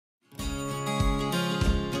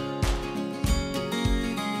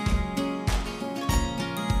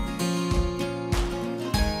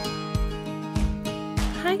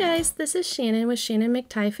guys, this is Shannon with Shannon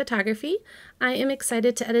McTighe Photography. I am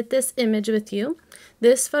excited to edit this image with you.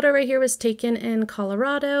 This photo right here was taken in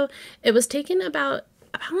Colorado. It was taken about,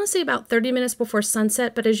 I want to say about 30 minutes before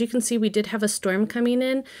sunset, but as you can see, we did have a storm coming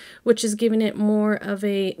in, which is giving it more of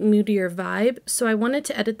a moodier vibe. So I wanted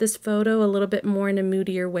to edit this photo a little bit more in a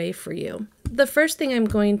moodier way for you. The first thing I'm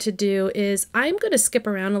going to do is I'm going to skip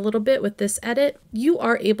around a little bit with this edit. You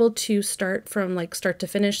are able to start from like start to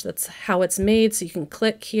finish. That's how it's made. So you can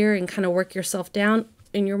click here and kind of work yourself down,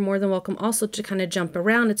 and you're more than welcome also to kind of jump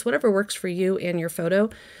around. It's whatever works for you and your photo.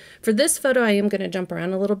 For this photo, I am going to jump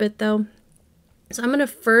around a little bit though. So I'm going to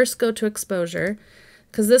first go to exposure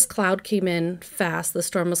because this cloud came in fast. The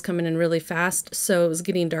storm was coming in really fast, so it was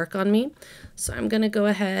getting dark on me. So I'm going to go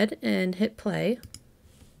ahead and hit play.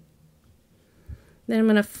 Then I'm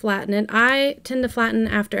going to flatten it. I tend to flatten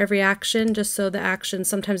after every action just so the action,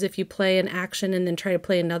 sometimes if you play an action and then try to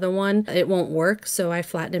play another one, it won't work. So I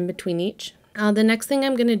flatten in between each. The next thing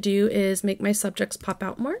I'm going to do is make my subjects pop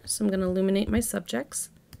out more. So I'm going to illuminate my subjects.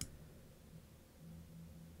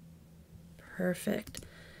 Perfect.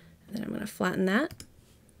 And then I'm going to flatten that.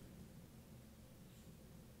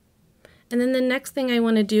 And then the next thing I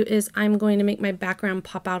want to do is I'm going to make my background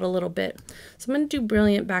pop out a little bit. So I'm going to do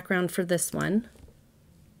Brilliant Background for this one.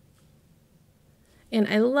 And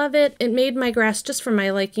I love it. It made my grass, just for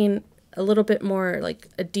my liking, a little bit more like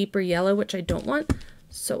a deeper yellow, which I don't want.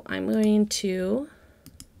 So I'm going to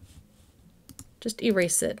just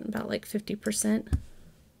erase it about like 50%.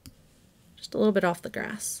 Just a little bit off the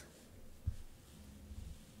grass.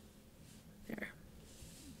 There.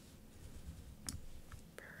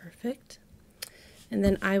 Perfect. And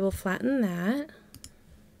then I will flatten that.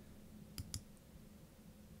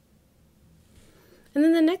 And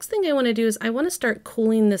then the next thing I want to do is I want to start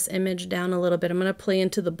cooling this image down a little bit. I'm going to play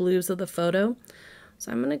into the blues of the photo.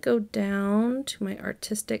 So I'm going to go down to my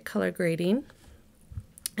artistic color grading.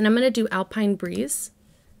 And I'm going to do Alpine Breeze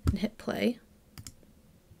and hit play.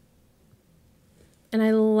 And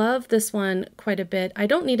I love this one quite a bit. I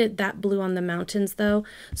don't need it that blue on the mountains though.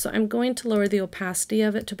 So I'm going to lower the opacity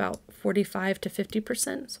of it to about 45 to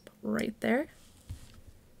 50%. So right there.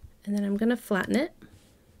 And then I'm going to flatten it.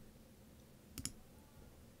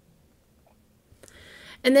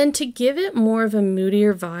 And then to give it more of a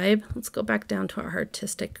moodier vibe, let's go back down to our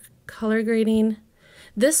artistic color grading.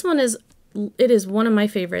 This one is one of my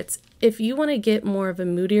favorites. If you want to get more of a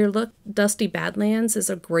moodier look, Dusty Badlands is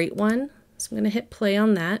a great one. So I'm going to hit play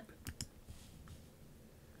on that.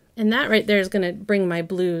 And that right there is going to bring my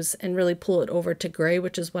blues and really pull it over to gray,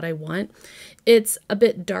 which is what I want. It's a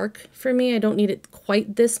bit dark for me. I don't need it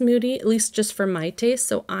quite this moody, at least just for my taste.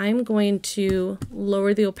 So I'm going to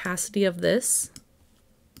lower the opacity of this.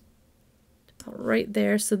 Right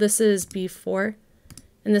there. So this is before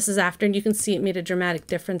and this is after, and you can see it made a dramatic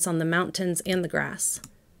difference on the mountains and the grass.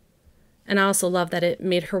 And I also love that it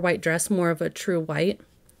made her white dress more of a true white.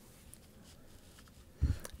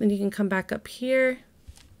 Then you can come back up here.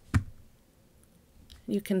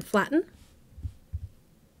 You can flatten.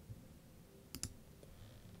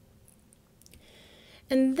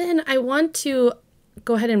 And then I want to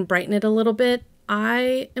go ahead and brighten it a little bit.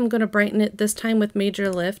 I am going to brighten it this time with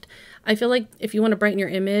Major Lift. I feel like if you want to brighten your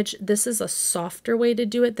image, this is a softer way to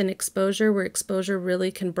do it than exposure, where exposure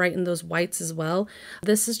really can brighten those whites as well.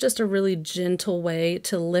 This is just a really gentle way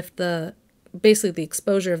to lift basically the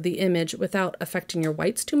exposure of the image without affecting your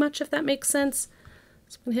whites too much, if that makes sense.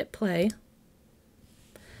 So I'm going to hit play.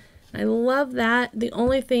 I love that. The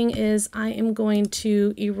only thing is I am going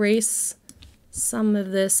to erase some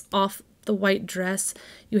of this off the white dress.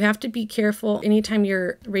 You have to be careful anytime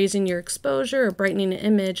you're raising your exposure or brightening an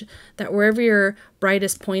image that wherever your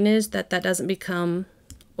brightest point is, that doesn't become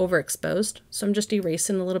overexposed. So I'm just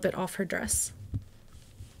erasing a little bit off her dress.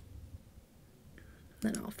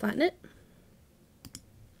 Then I'll flatten it.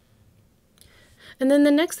 And then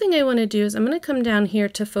the next thing I want to do is I'm going to come down here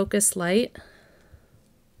to focus light.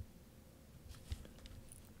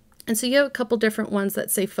 And so you have a couple different ones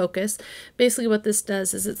that say focus. Basically what this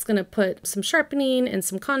does is it's going to put some sharpening and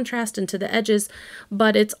some contrast into the edges,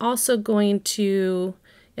 but it's also going to,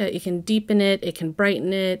 it can deepen it, it can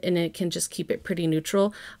brighten it, and it can just keep it pretty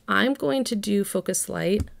neutral. I'm going to do focus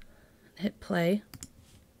light, hit play.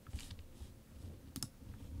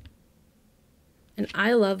 And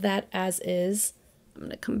I love that as is. I'm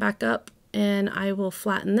going to come back up and I will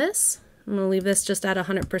flatten this. I'm going to leave this just at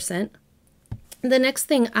 100%. The next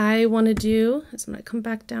thing I want to do is I'm going to come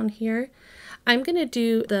back down here. I'm going to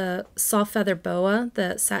do the soft feather boa,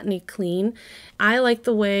 the satiny clean. I like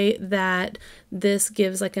the way that this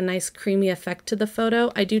gives like a nice creamy effect to the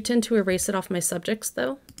photo. I do tend to erase it off my subjects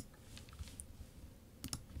though.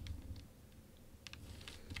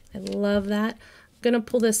 I love that. I'm going to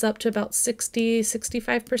pull this up to about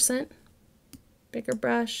 65%. Bigger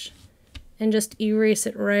brush. And just erase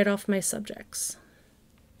it right off my subjects.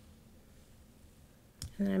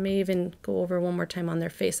 And I may even go over one more time on their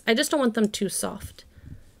face. I just don't want them too soft.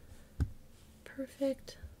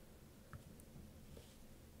 Perfect.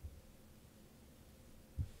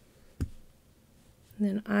 And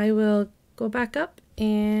then I will go back up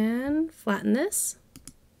and flatten this.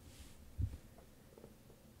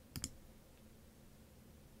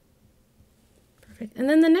 Perfect. And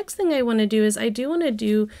then the next thing I want to do is I do want to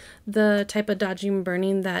do the type of dodging and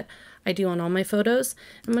burning that I do on all my photos.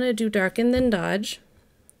 I'm going to do darken then dodge.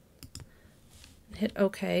 Hit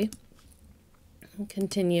OK and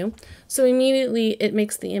continue. So immediately it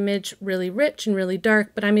makes the image really rich and really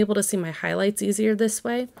dark, but I'm able to see my highlights easier this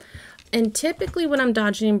way. And typically when I'm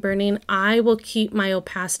dodging and burning, I will keep my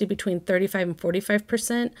opacity between 35 and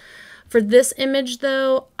 45%. For this image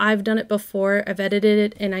though, I've done it before, I've edited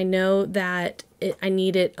it, and I know that I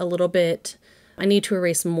need it a little bit, I need to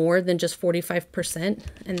erase more than just 45%,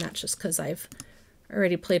 and that's just because I've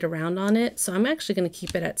already played around on it. So I'm actually going to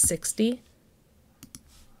keep it at 60.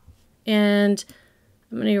 And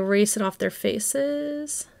I'm going to erase it off their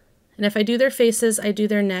faces. And if I do their faces, I do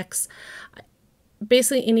their necks.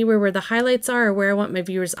 Basically anywhere where the highlights are or where I want my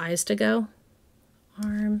viewer's eyes to go.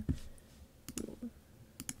 Arm.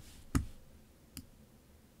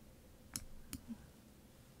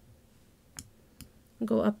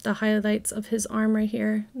 Go up the highlights of his arm right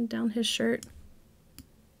here and down his shirt.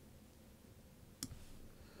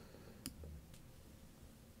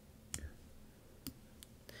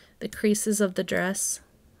 The creases of the dress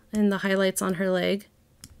and the highlights on her leg.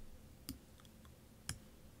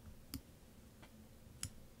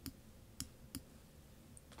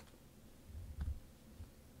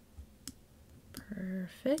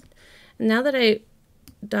 Perfect. And now that I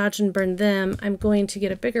dodge and burn them, I'm going to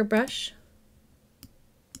get a bigger brush.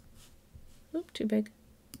 Oop, too big.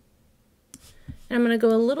 And I'm going to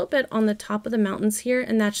go a little bit on the top of the mountains here,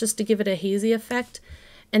 and that's just to give it a hazy effect.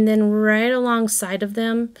 And then right alongside of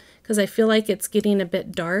them, because I feel like it's getting a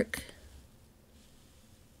bit dark.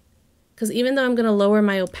 Because even though I'm going to lower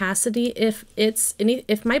my opacity, if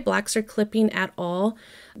my blacks are clipping at all,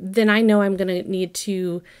 then I know I'm going to need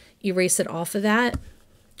to erase it off of that,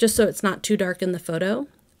 just so it's not too dark in the photo.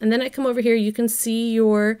 And then I come over here, you can see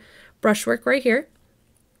your brushwork right here.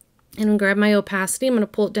 And grab my opacity, I'm going to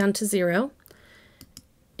pull it down to 0.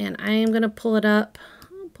 And I am going to pull it up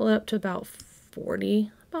to about 40,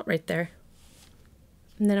 about right there.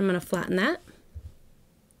 And then I'm going to flatten that.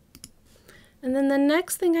 And then the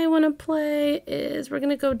next thing I want to play is we're going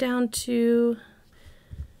to go down to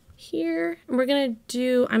here, and we're going to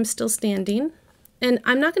do I'm Still Standing. And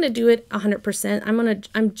I'm not going to do it 100%.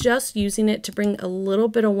 I'm just using it to bring a little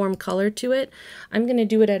bit of warm color to it. I'm going to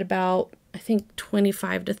do it at about, I think,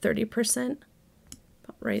 25 to 30%,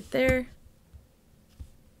 about right there.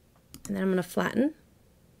 And then I'm going to flatten.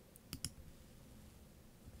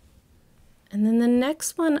 And then the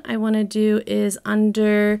next one I want to do is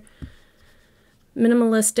under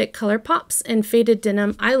minimalistic color pops and faded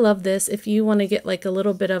denim. I love this. If you want to get like a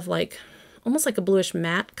little bit of like, almost like a bluish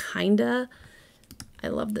matte, kinda. I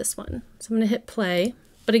love this one. So I'm going to hit play.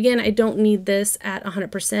 But again, I don't need this at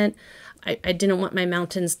 100%. I didn't want my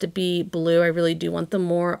mountains to be blue. I really do want them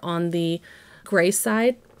more on the gray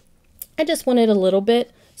side. I just wanted a little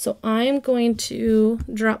bit. So I'm going to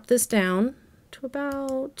drop this down to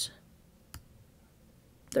about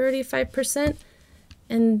 35%.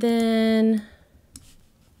 And then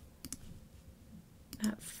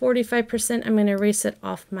at 45%, I'm going to erase it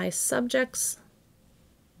off my subjects.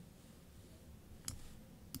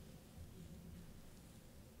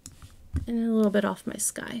 And a little bit off my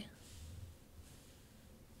sky.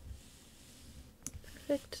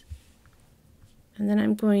 Perfect. And then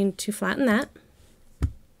I'm going to flatten that.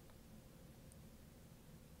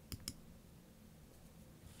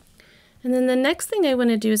 And then the next thing I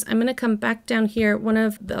want to do is I'm going to come back down here. One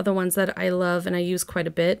of the other ones that I love and I use quite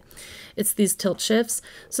a bit, it's these tilt shifts.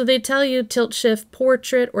 So they tell you tilt shift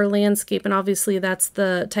portrait or landscape, and obviously that's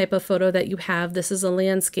the type of photo that you have. This is a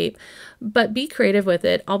landscape, but be creative with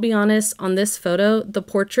it. I'll be honest, on this photo, the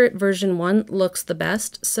portrait version 1 looks the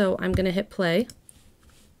best. So I'm going to hit play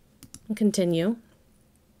and continue.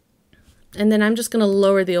 And then I'm just going to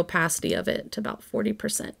lower the opacity of it to about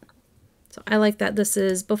 40%. So I like that. This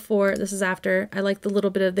is before, this is after. I like the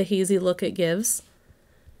little bit of the hazy look it gives.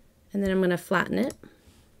 And then I'm going to flatten it.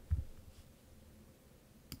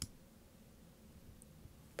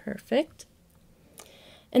 Perfect.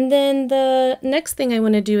 And then the next thing I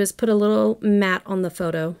want to do is put a little matte on the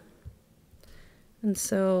photo. And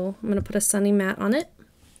so I'm going to put a sunny matte on it.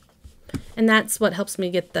 And that's what helps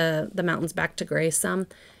me get the mountains back to gray some.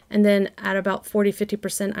 And then at about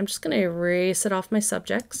 40–50%, I'm just going to erase it off my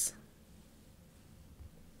subjects.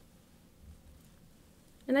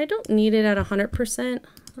 And I don't need it at 100%.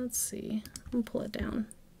 Let's see. I'm going to pull it down.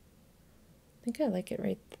 I think I like it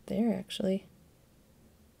right there, actually.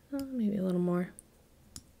 Oh, maybe a little more.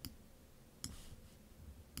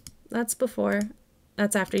 That's before.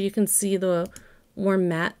 That's after. You can see the warm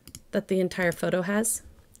matte that the entire photo has.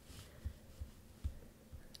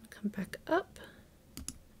 Come back up,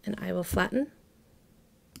 and I will flatten.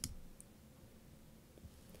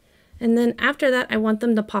 And then after that, I want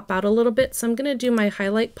them to pop out a little bit, so I'm going to do my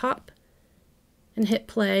highlight pop and hit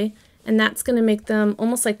play, and that's going to make them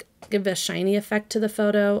almost like give a shiny effect to the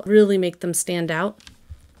photo, really make them stand out.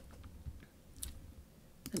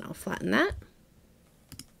 And I'll flatten that.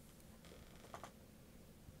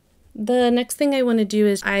 The next thing I want to do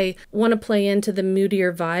is I want to play into the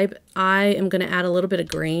moodier vibe. I am going to add a little bit of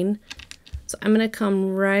green. So I'm going to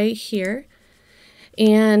come right here.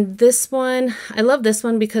 And this one, I love this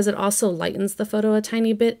one because it also lightens the photo a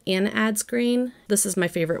tiny bit and adds green. This is my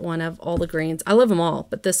favorite one of all the greens. I love them all,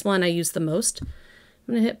 but this one I use the most. I'm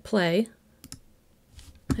going to hit play,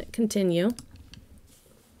 hit continue.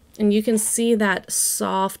 And you can see that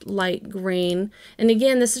soft light green. And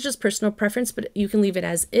again, this is just personal preference, but you can leave it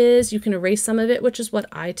as is. You can erase some of it, which is what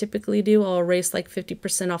I typically do. I'll erase like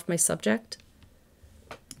 50% off my subject.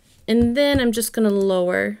 And then I'm just going to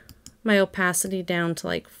lower my opacity down to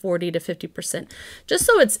like 40–50%, just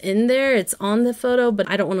so it's in there, it's on the photo, but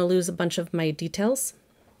I don't want to lose a bunch of my details.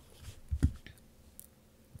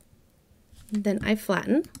 And then I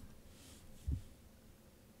flatten.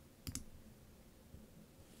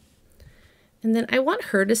 And then I want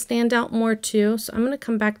her to stand out more too, so I'm going to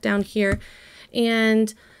come back down here,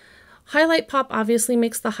 and highlight pop obviously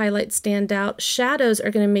makes the highlight stand out. Shadows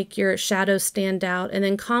are going to make your shadows stand out, and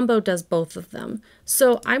then combo does both of them.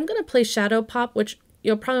 So I'm going to play shadow pop, which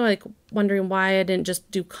you're probably like wondering why I didn't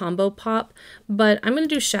just do combo pop, but I'm going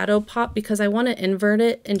to do shadow pop because I want to invert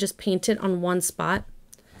it and just paint it on one spot.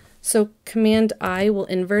 So Command I will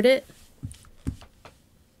invert it.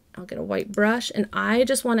 I'll get a white brush, and I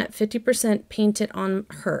just want at 50% paint it on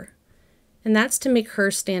her, and that's to make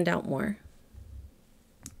her stand out more.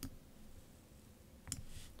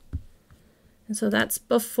 And so that's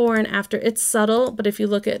before and after. It's subtle, but if you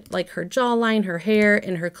look at like her jawline, her hair,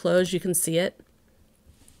 and her clothes, you can see it.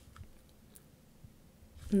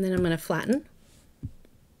 And then I'm going to flatten.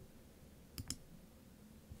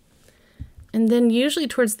 And then usually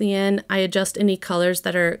towards the end, I adjust any colors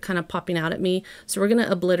that are kind of popping out at me. So we're going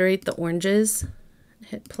to obliterate the oranges.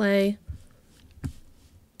 Hit play.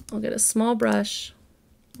 I'll get a small brush.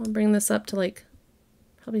 I'll bring this up to like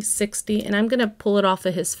probably 60, and I'm going to pull it off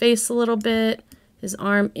of his face a little bit, his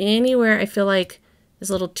arm, anywhere I feel like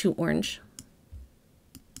is a little too orange.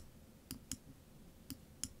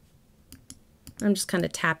 I'm just kind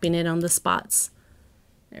of tapping it on the spots.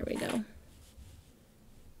 There we go.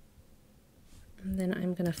 And then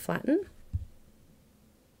I'm going to flatten.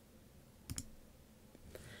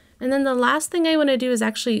 And then the last thing I want to do is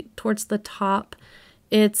actually towards the top.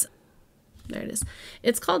 There it is.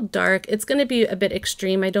 It's called dark. It's going to be a bit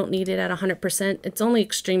extreme. I don't need it at 100%. It's only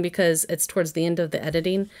extreme because it's towards the end of the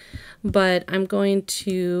editing. But I'm going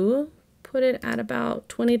to put it at about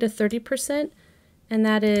 20–30%. And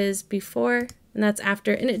that is before, and that's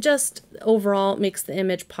after. And it just overall makes the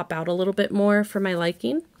image pop out a little bit more for my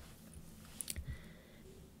liking.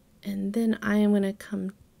 And then I am going to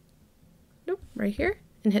come right here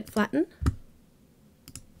and hit flatten.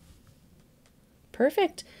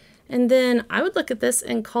 Perfect. And then I would look at this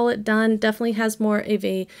and call it done. Definitely has more of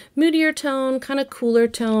a moodier tone, kind of cooler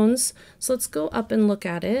tones. So let's go up and look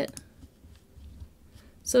at it.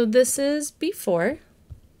 So this is before,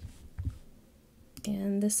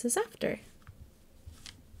 and this is after.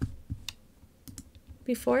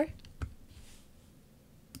 Before,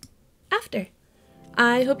 after.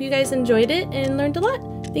 I hope you guys enjoyed it and learned a lot.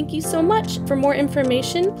 Thank you so much. For more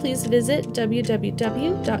information, please visit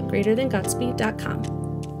www.greaterthangotspeed.com.